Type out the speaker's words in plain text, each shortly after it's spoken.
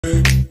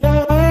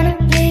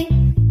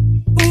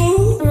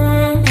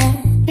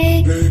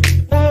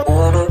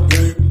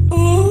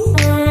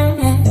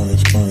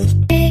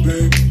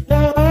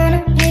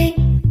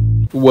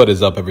What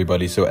is up,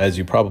 everybody? So as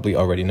you probably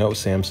already know,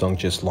 Samsung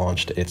just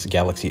launched its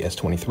Galaxy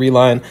S23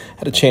 line.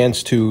 Had a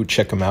chance to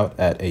check them out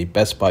at a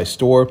Best Buy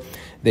store.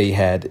 They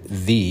had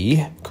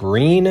the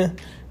green,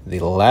 the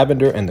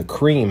lavender, and the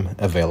cream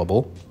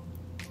available.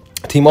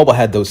 T-Mobile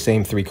had those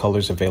same three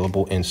colors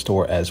available in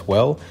store as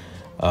well,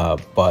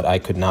 but I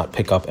could not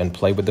pick up and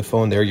play with the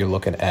phone. There you're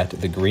looking at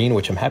the green,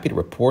 which I'm happy to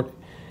report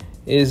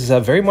is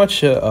very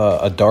much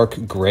a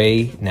dark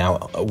gray.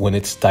 Now, when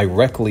it's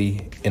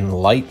directly in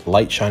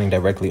light shining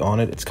directly on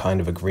it, it's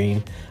kind of a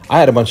green. I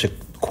had a bunch of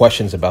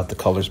questions about the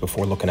colors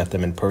before looking at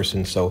them in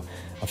person, so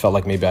I felt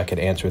like maybe I could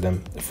answer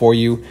them for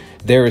you.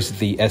 There is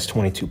the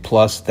S22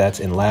 Plus, that's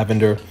in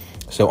lavender.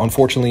 So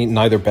unfortunately,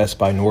 neither Best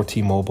Buy nor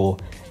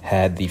T-Mobile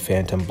had the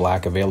Phantom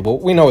Black available.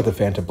 We know what the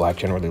Phantom Black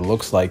generally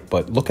looks like,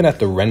 but looking at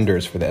the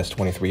renders for the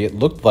S23, it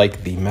looked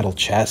like the metal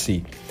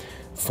chassis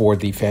for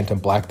the Phantom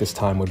Black this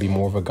time would be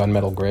more of a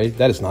gunmetal gray.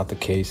 That is not the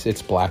case.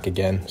 It's black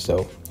again,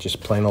 so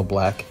just plain old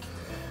black.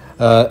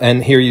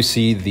 And here you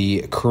see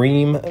the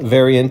cream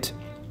variant,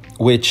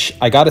 which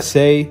I gotta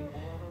say,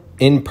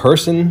 in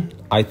person,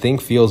 I think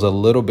feels a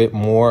little bit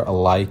more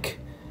like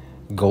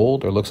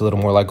gold, or looks a little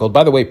more like gold.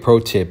 By the way, pro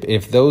tip,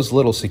 if those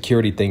little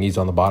security thingies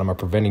on the bottom are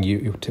preventing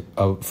you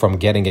from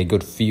getting a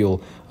good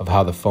feel of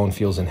how the phone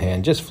feels in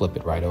hand, just flip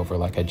it right over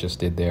like I just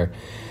did there.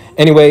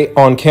 Anyway,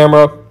 on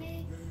camera,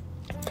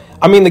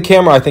 I mean, the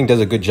camera, I think, does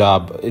a good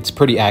job. It's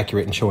pretty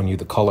accurate in showing you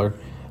the color.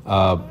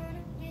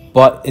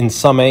 But in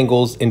some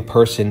angles, in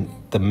person,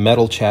 the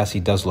metal chassis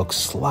does look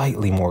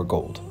slightly more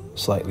gold.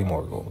 Slightly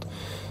more gold.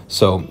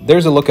 So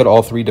there's a look at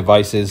all three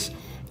devices.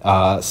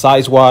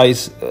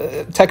 Size-wise,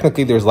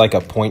 technically, there's like a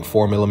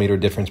 0.4 millimeter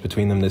difference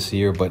between them this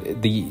year.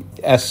 But the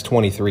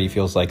S23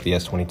 feels like the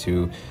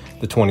S22.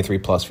 The 23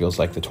 Plus feels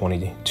like the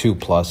 22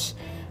 Plus,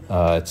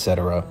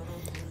 etc.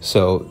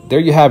 So there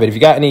you have it. If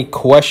you got any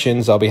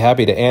questions, I'll be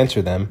happy to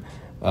answer them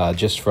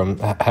just from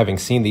having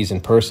seen these in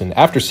person.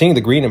 After seeing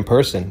the green in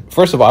person,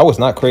 first of all, I was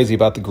not crazy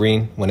about the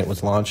green when it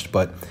was launched,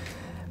 but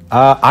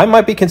I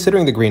might be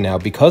considering the green now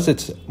because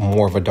it's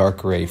more of a dark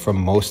gray from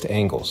most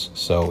angles.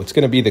 So it's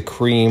going to be the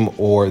cream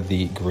or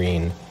the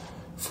green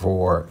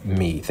for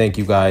me. Thank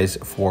you guys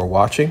for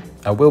watching.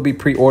 I will be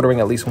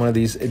pre-ordering at least one of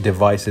these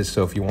devices,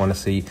 so if you want to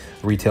see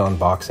retail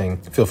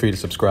unboxing, feel free to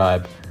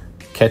subscribe.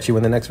 Catch you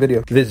in the next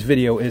video. This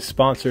video is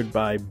sponsored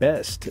by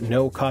Best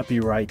No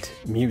Copyright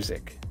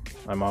Music.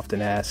 I'm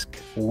often asked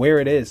where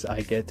it is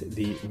I get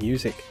the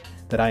music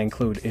that I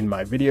include in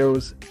my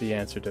videos. The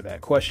answer to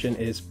that question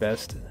is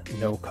Best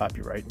No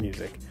Copyright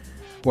Music.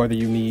 Whether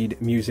you need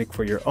music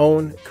for your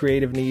own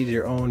creative needs,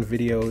 your own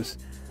videos,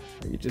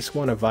 or you just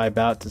want to vibe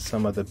out to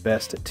some of the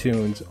best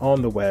tunes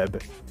on the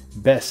web,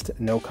 Best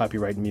No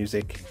Copyright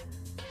Music.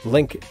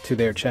 Link to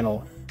their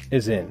channel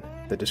is in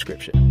the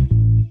description.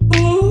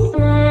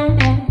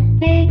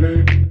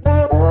 Baby.